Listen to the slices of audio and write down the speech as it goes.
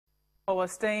We're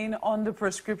staying on the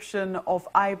prescription of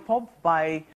IPOB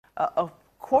by a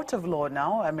court of law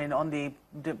now. I mean, on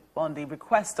the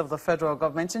request of the federal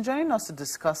government. And joining us to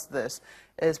discuss this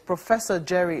is Professor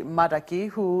Jerry Madaki,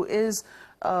 who is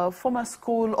former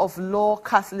School of Law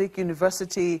Catholic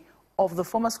University of the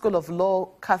former School of Law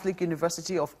Catholic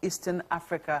University of Eastern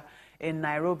Africa in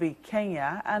Nairobi,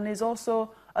 Kenya, and is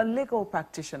also a legal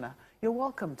practitioner. You're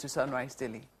welcome to Sunrise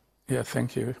Daily. Yeah,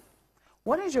 thank you.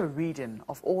 What is your reading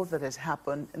of all that has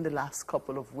happened in the last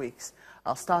couple of weeks,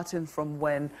 starting from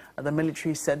when the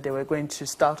military said they were going to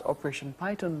start Operation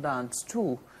Python Dance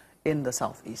 2 in the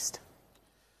southeast?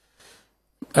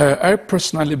 I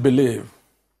personally believe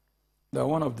that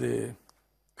one of the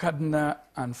cardinal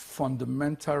and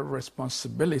fundamental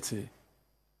responsibility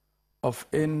of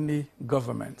any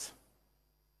government,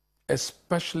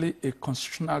 especially a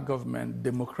constitutional government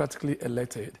democratically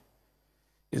elected,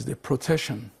 is the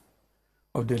protection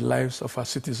of the lives of our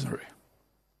citizenry.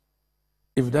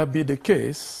 If that be the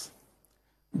case,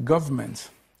 government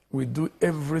will do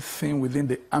everything within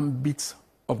the ambit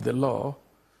of the law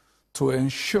to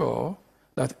ensure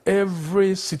that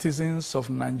every citizen of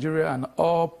Nigeria and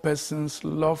all persons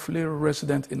lawfully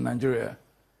resident in Nigeria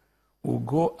will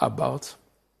go about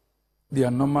their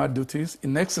normal duties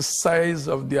in exercise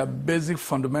of their basic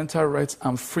fundamental rights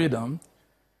and freedom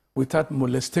without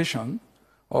molestation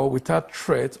or without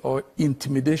threat or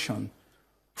intimidation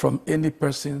from any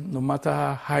person, no matter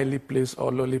how highly placed or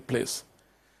lowly placed.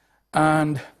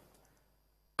 And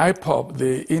IPOB,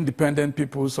 the independent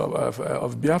peoples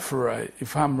of Biafra,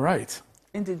 if I'm right.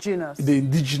 Indigenous. The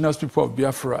indigenous people of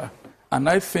Biafra. And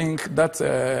I think that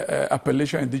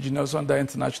appellation indigenous under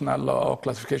international law or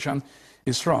classification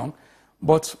is wrong.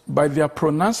 But by their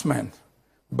pronouncement,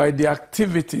 by their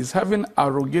activities, having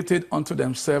arrogated unto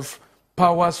themselves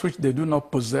powers which they do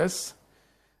not possess,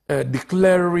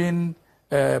 declaring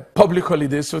public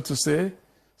holidays, so to say,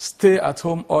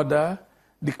 stay-at-home order,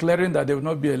 declaring that there will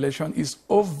not be election, is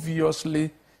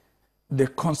obviously they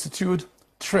constitute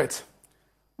threat,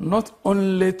 not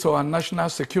only to our national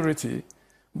security,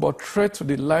 but threat to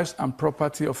the lives and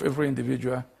property of every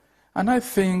individual. And I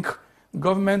think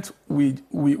government will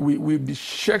be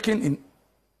shaken in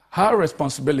her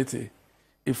responsibility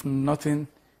if nothing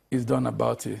is done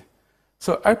about it.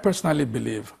 So I personally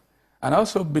believe, and I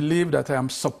also believe that I am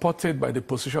supported by the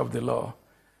position of the law,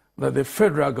 that the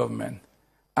federal government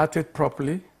acted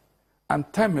properly and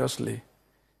timeously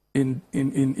in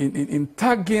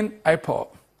tagging IPOB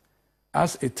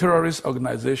as a terrorist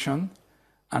organization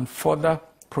and further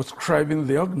proscribing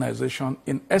the organization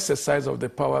in exercise of the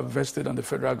power vested on the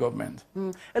federal government.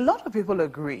 A lot of people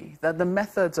agree that the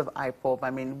methods of IPOB,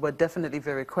 I mean, were definitely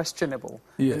very questionable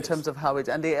in terms of how it,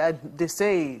 and they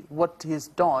say what he's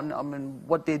done, I mean,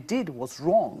 what they did was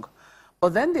wrong.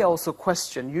 But then they also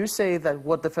question, you say that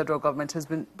what the federal government has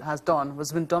been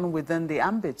done within the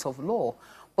ambits of law.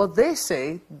 But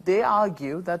they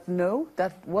argue that no,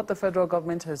 that what the federal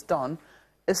government has done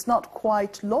is not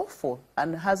quite lawful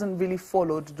and hasn't really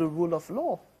followed the rule of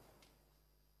law.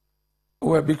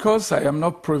 Well, because I am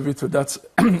not privy to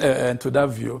that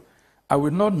view, I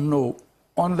will not know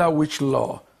under which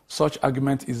law such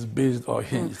argument is based or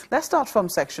hinged. Let's start from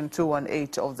Section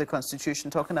 218 of the Constitution,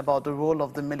 talking about the role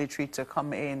of the military to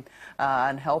come in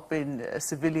and help in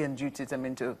civilian duties, I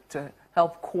mean, to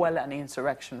help quell an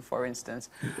insurrection, for instance.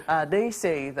 They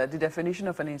say that the definition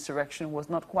of an insurrection was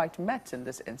not quite met in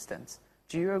this instance.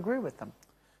 Do you agree with them?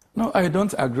 No, I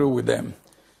don't agree with them.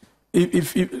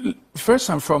 First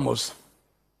and foremost,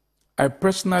 I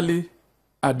personally,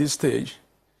 at this stage,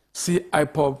 see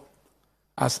IPOB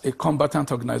as a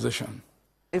combatant organization.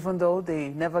 Even though they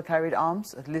never carried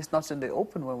arms, at least not in the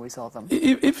open when we saw them?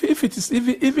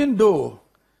 Even though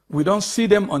we don't see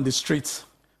them on the streets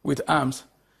with arms,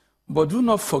 but do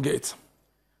not forget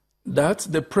that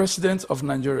the president of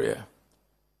Nigeria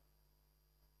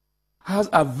has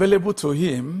available to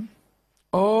him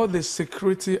all the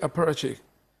security apparatus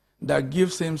that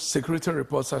gives him security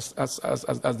reports,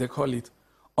 as they call it,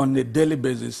 on a daily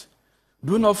basis.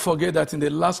 Do not forget that in the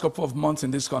last couple of months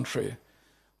in this country,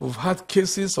 we've had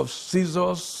cases of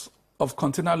seizures of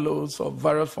container loads of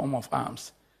various forms of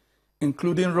arms,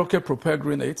 including rocket-propelled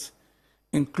grenades,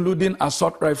 including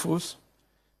assault rifles,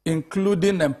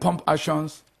 including pump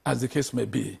actions, as the case may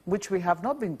be. Which we have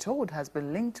not been told has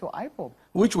been linked to IPOB.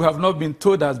 Which we have not been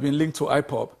told has been linked to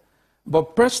IPOB.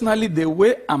 But personally, the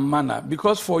way and manner,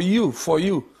 because for you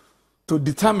to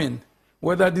determine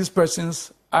whether these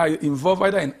persons are involved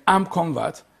either in armed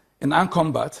combat,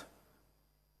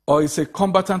 or it's a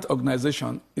combatant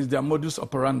organization, is their modus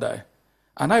operandi.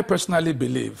 And I personally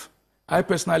believe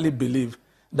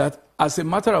that, as a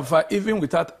matter of fact, even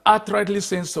without outrightly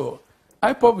saying so,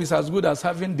 IPOB is as good as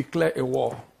having declared a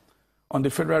war on the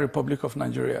Federal Republic of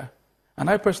Nigeria. And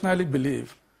I personally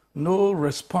believe no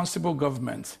responsible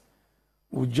government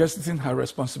would jettison her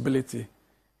responsibility,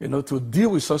 to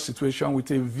deal with such situation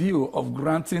with a view of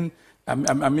granting,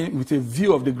 with a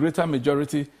view of the greater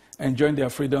majority enjoying their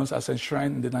freedoms as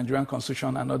enshrined in the Nigerian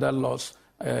Constitution and other laws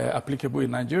applicable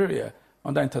in Nigeria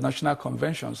under international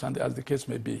conventions, and as the case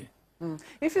may be.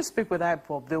 If you speak with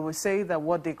IPOB, they will say that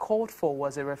what they called for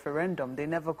was a referendum. They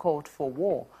never called for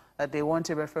war, that they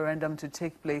want a referendum to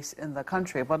take place in the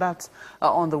country. But that's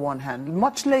on the one hand.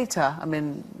 Much later,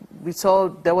 we saw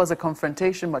there was a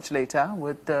confrontation much later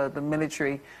with the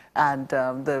military and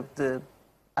an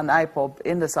IPOB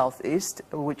in the southeast,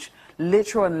 which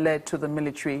later on led to the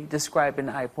military describing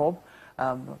IPOB,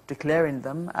 declaring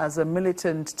them as a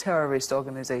militant terrorist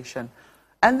organization.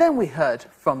 And then we heard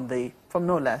from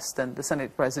no less than the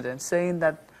Senate President saying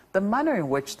that the manner in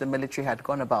which the military had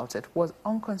gone about it was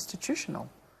unconstitutional.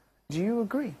 Do you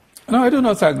agree? No, I do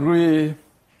not agree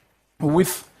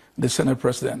with the Senate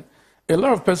President. A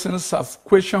lot of persons have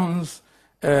questions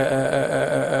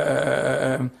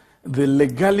the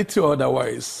legality or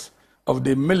otherwise of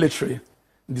the military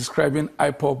describing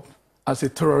IPOB as a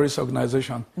terrorist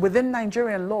organization. Within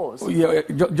Nigerian laws? Yeah,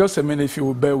 just a minute, if you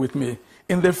will bear with me.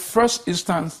 In the first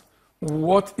instance,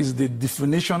 what is the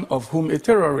definition of whom a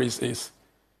terrorist is?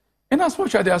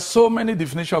 Inasmuch as there are so many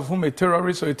definitions of whom a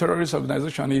terrorist or a terrorist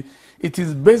organization is, it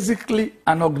is basically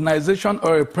an organization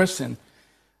or a person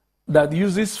that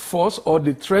uses force or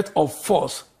the threat of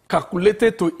force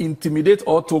calculated to intimidate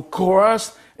or to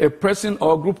coerce a person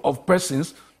or group of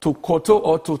persons to kowtow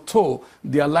or to toe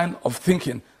their line of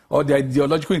thinking or their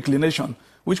ideological inclination,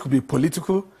 which could be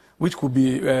political, which could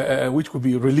be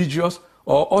religious,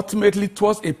 or ultimately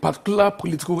towards a particular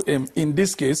political aim, in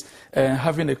this case,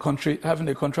 having a country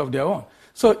of their own.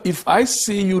 So if I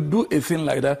see you do a thing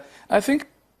like that, I think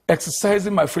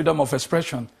exercising my freedom of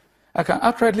expression, I can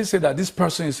outrightly say that this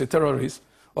person is a terrorist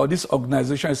or this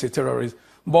organization is a terrorist.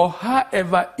 But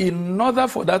however, in order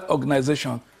for that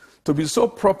organization to be so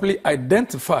properly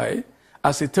identified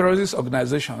as a terrorist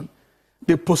organization,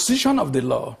 the position of the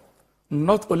law,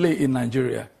 not only in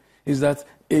Nigeria, is that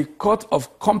a court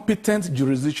of competent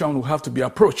jurisdiction will have to be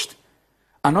approached.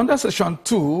 And under Section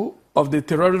 2 of the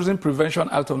Terrorism Prevention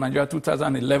Act of Nigeria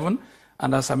 2011,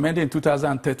 and as amended in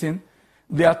 2013,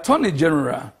 the Attorney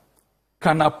General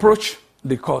can approach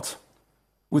the court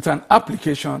with an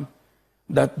application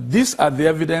that these are the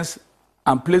evidence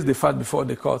and place the fact before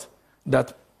the court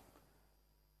that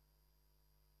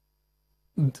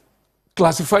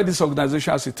classify this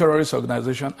organization as a terrorist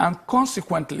organization and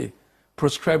consequently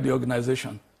proscribe the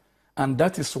organization. And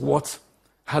that is what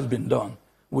has been done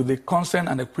with the consent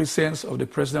and acquiescence of the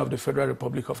President of the Federal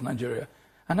Republic of Nigeria.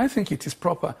 And I think it is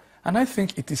proper, and I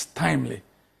think it is timely.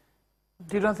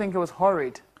 You don't think it was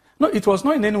horrid? No, it was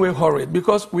not in any way horrid,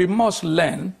 because we must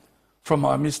learn from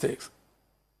our mistakes.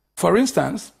 For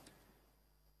instance,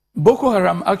 Boko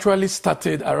Haram actually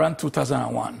started around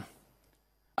 2001.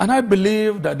 And I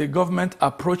believe that the government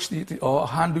approached it or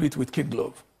handled it with kid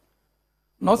glove.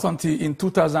 Not until in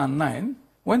 2009,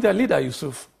 when their leader,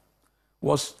 Yusuf,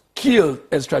 was killed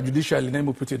extrajudicially, let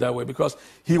me put it that way, because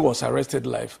he was arrested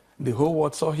live. The whole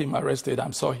world saw him arrested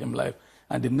and saw him live.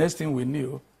 And the next thing we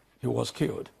knew, he was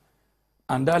killed.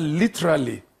 And that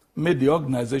literally made the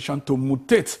organization to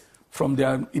mutate from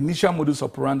their initial modus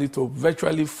operandi to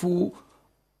virtually full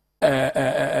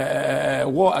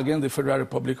war against the Federal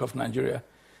Republic of Nigeria.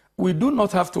 We do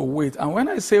not have to wait. And when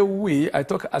I say we, I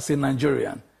talk as a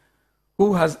Nigerian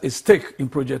who has a stake in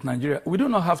Project Nigeria. We do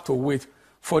not have to wait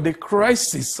for the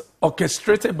crisis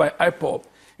orchestrated by IPOB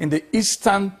in the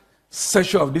eastern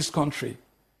section of this country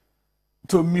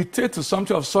to mutate to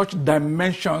something of such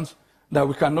dimensions that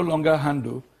we can no longer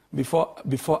handle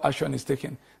before action is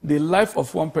taken. The life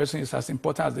of one person is as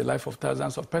important as the life of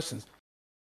thousands of persons.